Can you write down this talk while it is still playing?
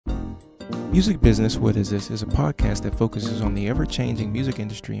Music Business, What Is This? Is a podcast that focuses on the ever-changing music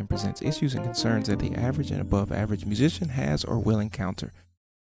industry and presents issues and concerns that the average and above average musician has or will encounter.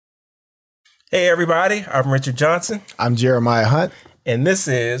 Hey everybody, I'm Richard Johnson. I'm Jeremiah Hunt. And this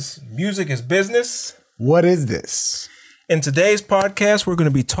is Music is Business. What is this? In today's podcast, we're going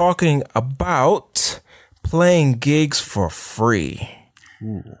to be talking about playing gigs for free.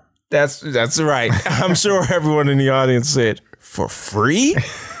 Ooh. That's right. I'm sure everyone in the audience said, for free?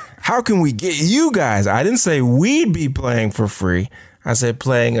 How can we get you guys? I didn't say we'd be playing for free. I said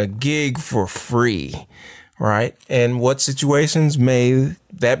playing a gig for free, right? And what situations may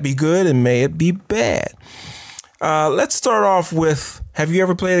that be good and may it be bad? Let's start off with, have you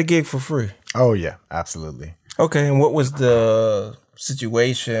ever played a gig for free? Oh, yeah, absolutely. Okay, and what was the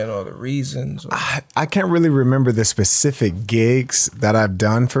situation or the reasons? I can't really remember the specific gigs that I've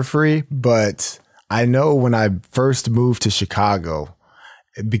done for free, but I know when I first moved to Chicago,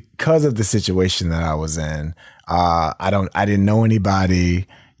 because of the situation that I was in, I didn't know anybody,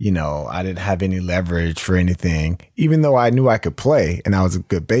 I didn't have any leverage for anything, even though I knew I could play and I was a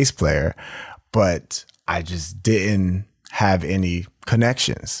good bass player, but I just didn't have any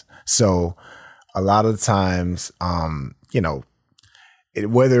connections. So a lot of the times,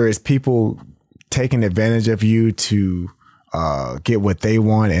 whether it's people taking advantage of you to get what they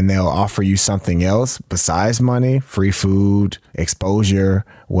want and they'll offer you something else besides money, free food, exposure,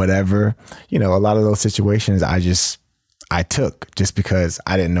 whatever, a lot of those situations I took just because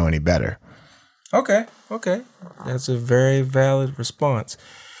I didn't know any better. Okay. That's a very valid response.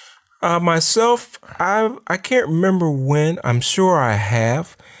 Myself, I can't remember when. I'm sure I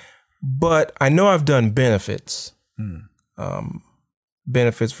have, but I know I've done benefits,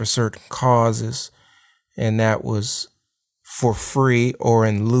 benefits for certain causes, and that was for free or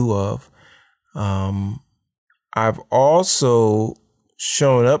in lieu of. I've also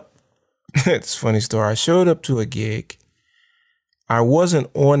shown up. It's a funny story. I showed up to a gig. I wasn't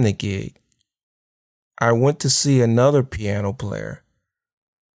on the gig. I went to see another piano player,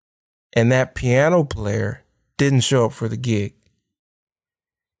 and that piano player didn't show up for the gig.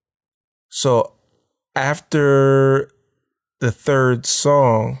 So after the third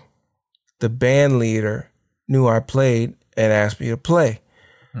song, the band leader knew I played and asked me to play.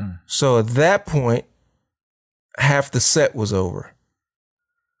 So at that point, half the set was over.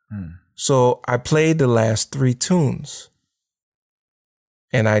 So I played the last 3 tunes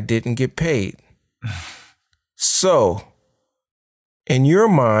and I didn't get paid. So in your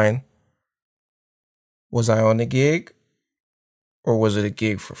mind, was I on the gig or was it a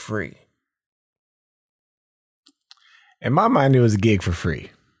gig for free? In my mind, it was a gig for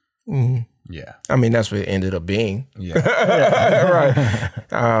free. Mm-hmm. Yeah. I mean, that's what it ended up being. Yeah. Right.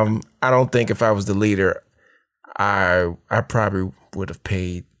 I don't think if I was the leader, I probably would have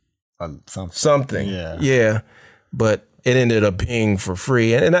paid something. Yeah. But it ended up being for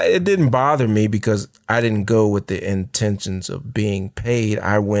free. And it didn't bother me because I didn't go with the intentions of being paid.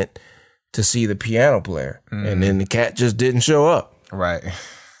 I went to see the piano player and then the cat just didn't show up. Right.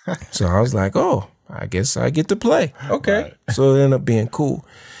 So I was like, oh, I guess I get to play. Okay. Right. So it ended up being cool.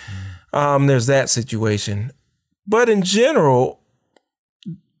 There's that situation. But in general,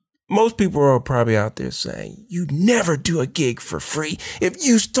 most people are probably out there saying, you never do a gig for free. If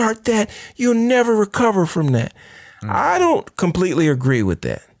you start that, you'll never recover from that. I don't completely agree with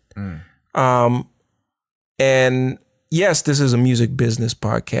that. And yes, this is a music business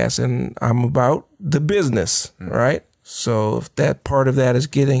podcast and I'm about the business, right? So if that part of that is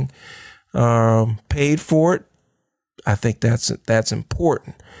getting paid for it, I think that's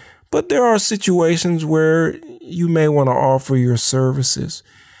important. But there are situations where you may want to offer your services,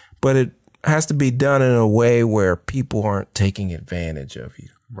 but it has to be done in a way where people aren't taking advantage of you.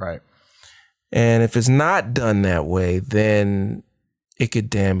 Right. And if it's not done that way, then it could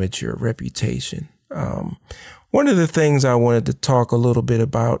damage your reputation. One of the things I wanted to talk a little bit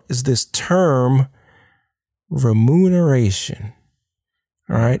about is this term remuneration.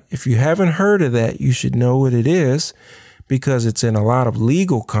 All right. If you haven't heard of that, you should know what it is because it's in a lot of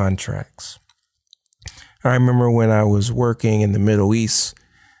legal contracts. I remember when I was working in the Middle East,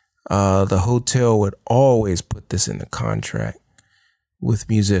 the hotel would always put this in the contract with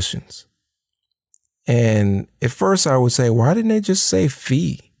musicians. And at first I would say, why didn't they just say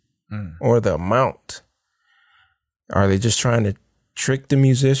fee or the amount? Are they just trying to trick the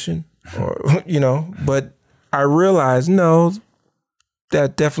musician? Or, but I realized, no,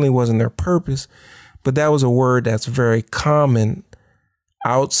 that definitely wasn't their purpose. But that was a word that's very common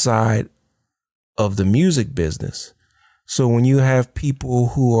outside of the music business. So when you have people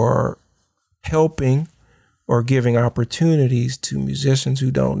who are helping or giving opportunities to musicians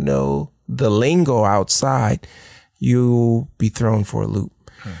who don't know the lingo outside, you'll be thrown for a loop.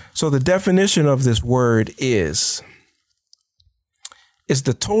 So the definition of this word is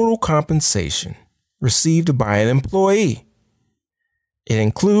the total compensation received by an employee. It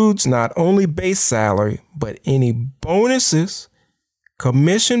includes not only base salary, but any bonuses,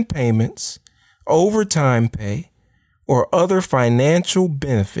 commission payments, overtime pay, or other financial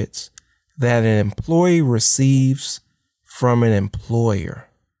benefits that an employee receives from an employer.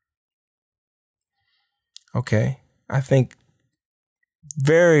 Okay, I think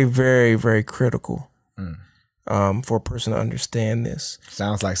very, very, very critical for a person to understand this.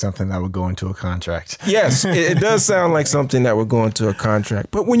 Sounds like something that would go into a contract. Yes, it does sound like something that would go into a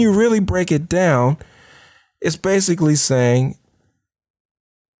contract. But when you really break it down, it's basically saying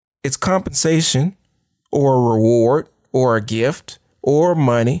it's compensation or a reward or a gift or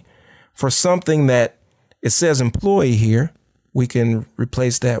money for something that it says employee here. We can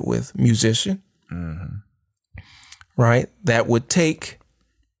replace that with musician, right? That would take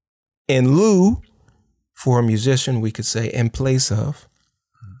in lieu for a musician, we could say in place of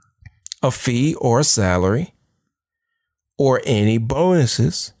a fee or a salary or any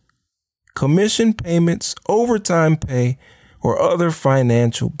bonuses, commission payments, overtime pay, or other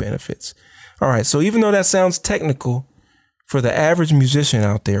financial benefits. All right, so even though that sounds technical for the average musician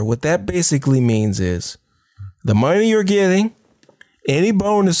out there, what that basically means is the money you're getting, any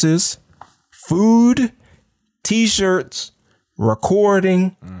bonuses, food, t-shirts,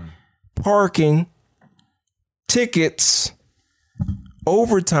 recording, parking, tickets,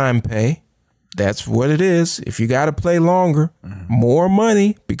 overtime pay. That's what it is. If you got to play longer, more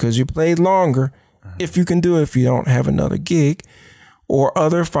money because you played longer. If you can do it, if you don't have another gig, or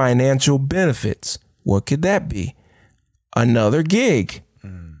other financial benefits. What could that be? Another gig.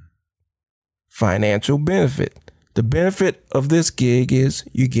 Financial benefit. The benefit of this gig is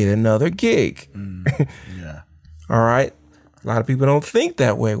you get another gig. Yeah. All right. A lot of people don't think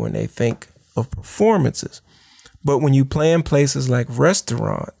that way when they think of performances. But when you play in places like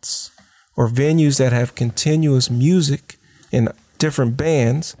restaurants or venues that have continuous music in different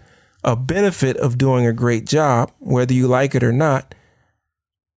bands, a benefit of doing a great job, whether you like it or not,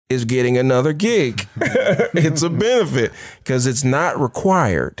 is getting another gig. It's a benefit because it's not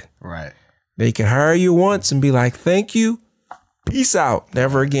required. Right. They can hire you once and be like, thank you, peace out,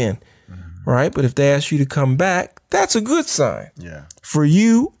 never again. Right? But if they ask you to come back, that's a good sign. Yeah. For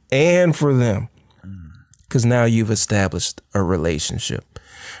you and for them. Because now you've established a relationship.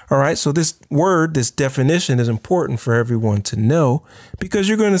 All right. So this word, this definition is important for everyone to know because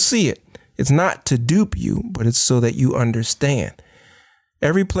you're going to see it. It's not to dupe you, but it's so that you understand.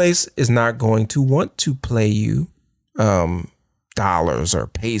 Every place is not going to want to play you dollars or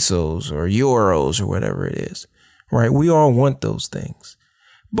pesos or euros or whatever it is. Right. We all want those things.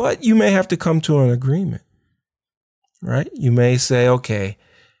 But you may have to come to an agreement. Right. You may say, okay,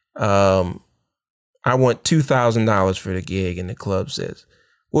 I want $2,000 for the gig, and the club says,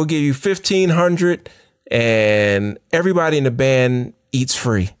 we'll give you $1,500 and everybody in the band eats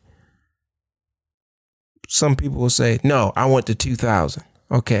free. Some people will say, no, I want the $2,000.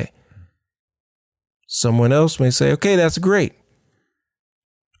 Okay. Someone else may say, okay, that's great.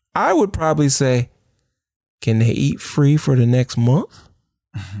 I would probably say, can they eat free for the next month?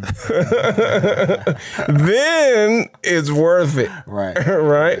 Then it's worth it. Right.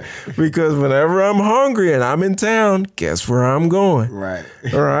 Right? Because whenever I'm hungry and I'm in town, guess where I'm going? Right.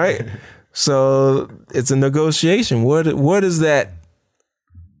 All right. So it's a negotiation. What is that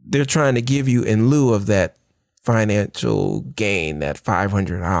they're trying to give you in lieu of that financial gain, that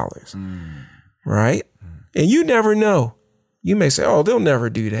 $500? Right? And you never know. You may say, oh, they'll never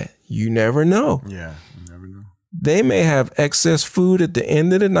do that. You never know. Yeah. You never know. They may have excess food at the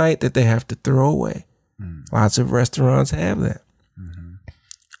end of the night that they have to throw away. Lots of restaurants have that.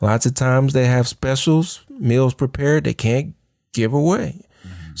 Lots of times they have specials, meals prepared they can't give away.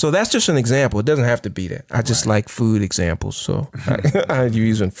 So that's just an example. It doesn't have to be that. I just like food examples, so I'm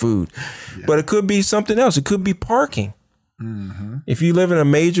using food. Yeah. But it could be something else. It could be parking. If you live in a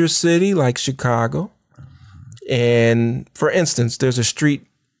major city like Chicago, and for instance, there's a street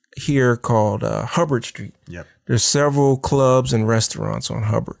here called Hubbard Street. Yep. There's several clubs and restaurants on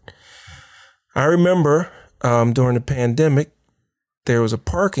Hubbard. I remember during the pandemic, there was a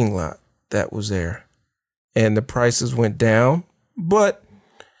parking lot that was there, and the prices went down. But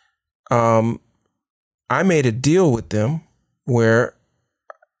I made a deal with them where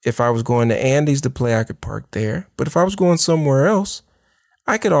if I was going to Andy's to play, I could park there. But if I was going somewhere else,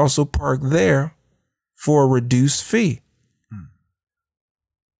 I could also park there for a reduced fee.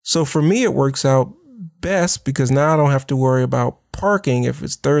 So for me, it works out best because now I don't have to worry about parking if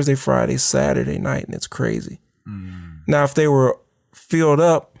it's Thursday, Friday, Saturday night and it's crazy. Now, if they were filled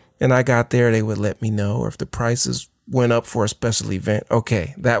up and I got there, they would let me know. Or if the prices went up for a special event,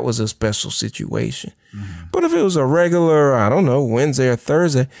 okay, that was a special situation. But if it was a regular, I don't know, Wednesday or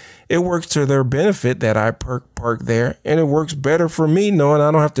Thursday, it works to their benefit that I park there, and it works better for me knowing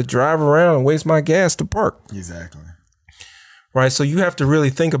I don't have to drive around and waste my gas to park. Exactly. Right? So you have to really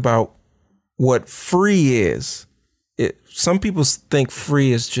think about what free is. Some people think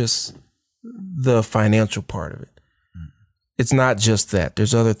free is just the financial part of it. It's not just that.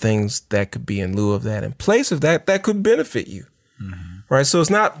 There's other things that could be in lieu of that, in place of that, that could benefit you. Right? So it's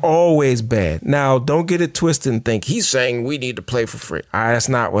not always bad. Now, don't get it twisted and think he's saying we need to play for free. That's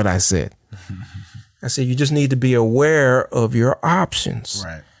not what I said. I said you just need to be aware of your options.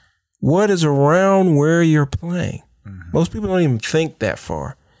 Right. What is around where you're playing? Most people don't even think that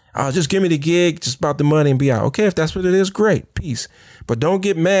far. Just give me the gig, just about the money and be out. Okay, if that's what it is, great, peace. But don't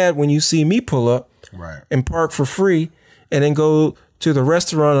get mad when you see me pull up and park for free and then go to the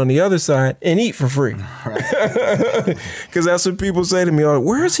restaurant on the other side and eat for free. Because that's what people say to me. Oh,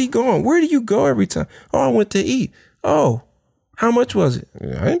 where is he going? Where do you go every time? Oh, I went to eat. Oh, how much was it?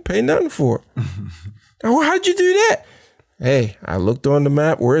 I didn't pay nothing for it. Oh, how'd you do that? Hey, I looked on the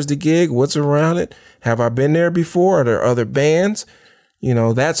map. Where's the gig? What's around it? Have I been there before? Are there other bands? You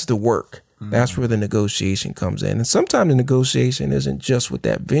know, that's the work. That's where the negotiation comes in. And sometimes the negotiation isn't just with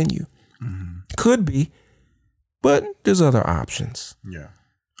that venue. Could be, but there's other options. Yeah.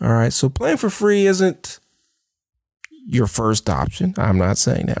 All right. So playing for free isn't your first option. I'm not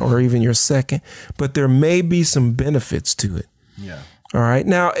saying that, or even your second, but there may be some benefits to it. Yeah. All right.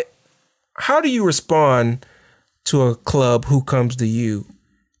 Now, how do you respond to a club who comes to you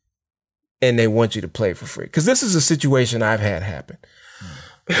and they want you to play for free? Because this is a situation I've had happen.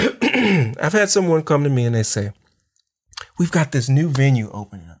 I've had someone come to me and they say, we've got this new venue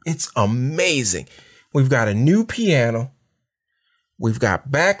opening up. It's amazing. We've got a new piano. We've got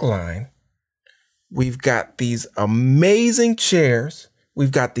backline. We've got these amazing chairs.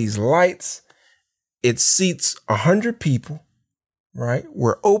 We've got these lights. It seats 100 people, right?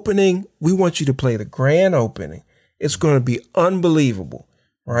 We're opening. We want you to play the grand opening. It's going to be unbelievable,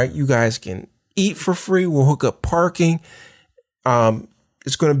 right? You guys can eat for free. We'll hook up parking.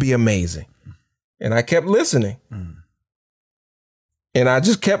 It's going to be amazing. And I kept listening. And I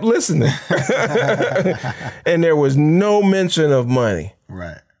just kept listening. And there was no mention of money.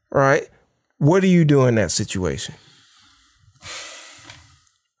 Right. Right? What do you do in that situation?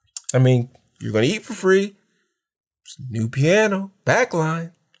 I mean, you're going to eat for free. New piano,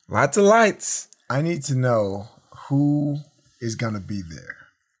 backline, lots of lights. I need to know who is going to be there.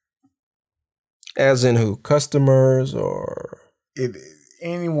 As in who? Customers or?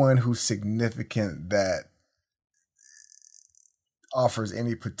 Anyone who's significant that offers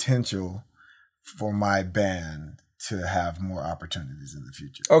any potential for my band to have more opportunities in the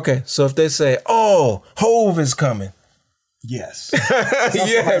future. Okay, so if they say, "Oh, Hove is coming," yes,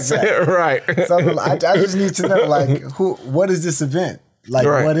 yes, like right. I just need to know, like, what is this event? Like,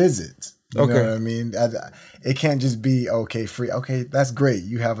 right. What is it? You okay, know what I mean, it can't just be okay, free. Okay, that's great.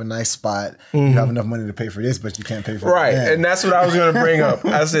 You have a nice spot. You have enough money to pay for this, but you can't pay for right. that. And that's what I was going to bring up.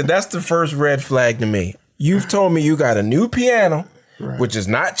 I said that's the first red flag to me. You've told me you got a new piano, which is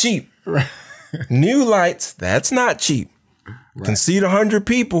not cheap. Right. New lights, that's not cheap. Right. Can seat 100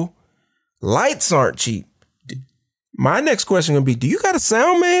 people. Lights aren't cheap. My next question gonna be: do you got a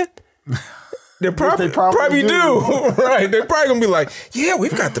sound man? They probably do. Right. They're probably gonna be like, yeah,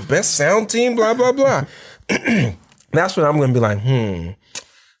 we've got the best sound team, blah, blah, blah. That's what I'm gonna be like,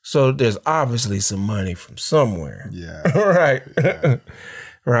 So there's obviously some money from somewhere. Yeah. Right. Yeah.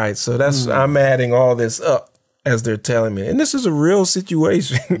 Right. So that's I'm adding all this up as they're telling me. And this is a real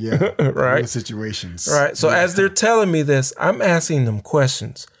situation. Yeah. Right. Real situations. Right. So as they're telling me this, I'm asking them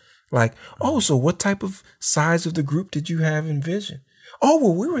questions like, oh, so what type of size of the group did you have envisioned? Oh,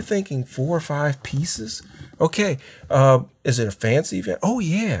 well, we were thinking 4 or 5 pieces. Okay. Is it a fancy event? Oh,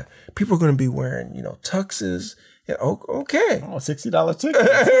 yeah. People are going to be wearing, tuxes. And, okay. Oh, $60 tickets.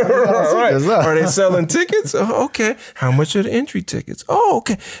 Right. Are they selling tickets? Oh, okay. How much are the entry tickets? Oh,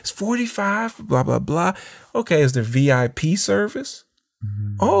 okay. It's $45, blah, blah, blah. Okay. Is there VIP service?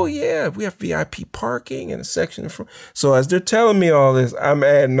 Oh, yeah. We have VIP parking and a section in front. So as they're telling me all this, I'm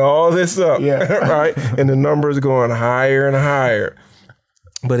adding all this up. Yeah. Right. And the number is going higher and higher.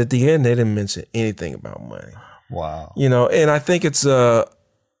 But at the end, they didn't mention anything about money. Wow. And I think it's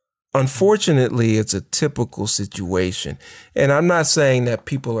unfortunately, it's a typical situation. And I'm not saying that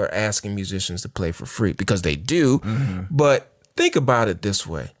people are asking musicians to play for free, because they do. But think about it this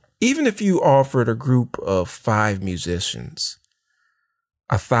way. even if you offered a group of 5 musicians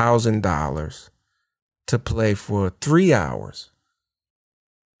 $1,000 to play for 3 hours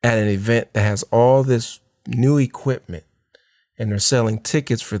at an event that has all this new equipment, and they're selling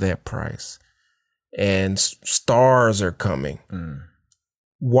tickets for that price, and stars are coming,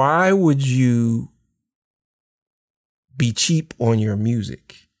 why would you be cheap on your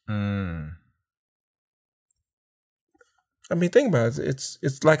music? I mean, think about it.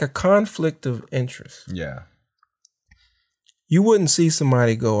 It's like a conflict of interest. Yeah. You wouldn't see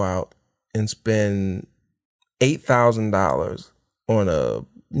somebody go out and spend $8,000 on a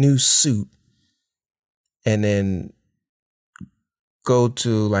new suit and then go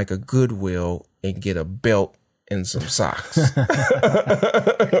to like a Goodwill and get a belt and some socks.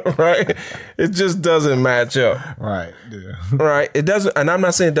 Right? It just doesn't match up. Right. Yeah. Right. It doesn't, and I'm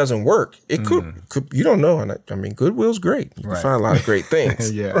not saying it doesn't work. It could, you don't know. And I mean, Goodwill's great. You can find a lot of great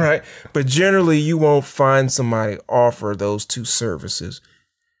things. Yeah. Right. But generally you won't find somebody offer those two services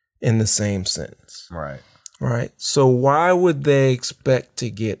in the same sentence. Right. Right. So why would they expect to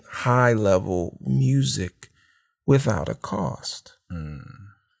get high level music without a cost?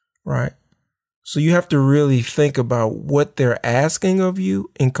 Right. So you have to really think about what they're asking of you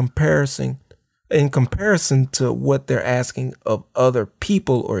in comparison to what they're asking of other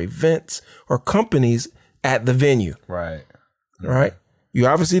people or events or companies at the venue. Right. Right. You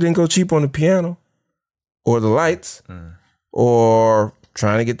obviously didn't go cheap on the piano or the lights or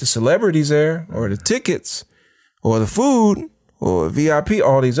trying to get the celebrities there or the tickets or the food or VIP,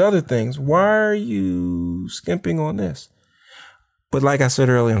 all these other things. Why are you skimping on this? But like I said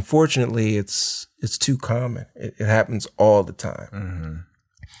earlier, unfortunately, it's too common. It happens all the time.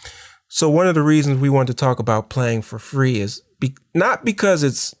 So one of the reasons we want to talk about playing for free is not because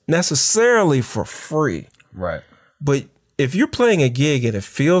it's necessarily for free. Right. But if you're playing a gig and it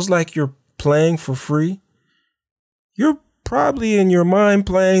feels like you're playing for free, you're probably in your mind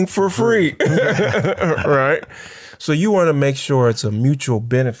playing for free. Right? So you want to make sure it's a mutual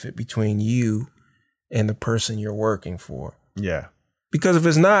benefit between you and the person you're working for. Yeah. Because if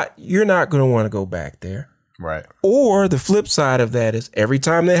it's not, you're not going to want to go back there. Right. Or the flip side of that is every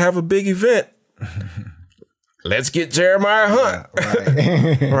time they have a big event, let's get Jeremiah Hunt. Yeah,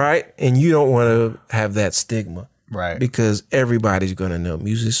 right. Right? And you don't want to have that stigma. Right. Because everybody's going to know.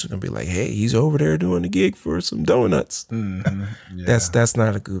 Musicians are going to be like, hey, he's over there doing a gig for some donuts. Yeah. That's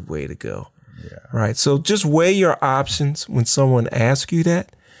not a good way to go. Yeah. Right? So just weigh your options when someone asks you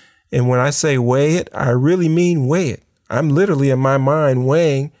that. And when I say weigh it, I really mean weigh it. I'm literally in my mind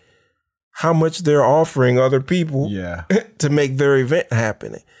weighing how much they're offering other people to make their event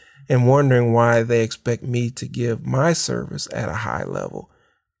happening and wondering why they expect me to give my service at a high level,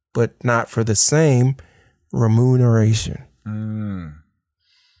 but not for the same remuneration.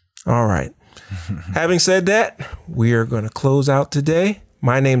 All right. Having said that, we are going to close out today.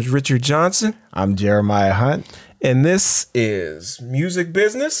 My name's Richard Johnson. I'm Jeremiah Hunt. And this is Music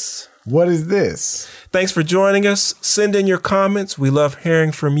Business. What is this? Thanks for joining us. Send in your comments. We love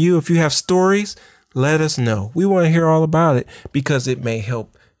hearing from you. If you have stories, let us know. We want to hear all about it because it may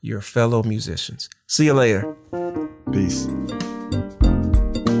help your fellow musicians. See you later. Peace.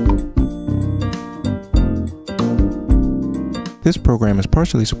 This program is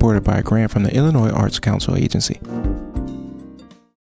partially supported by a grant from the Illinois Arts Council Agency.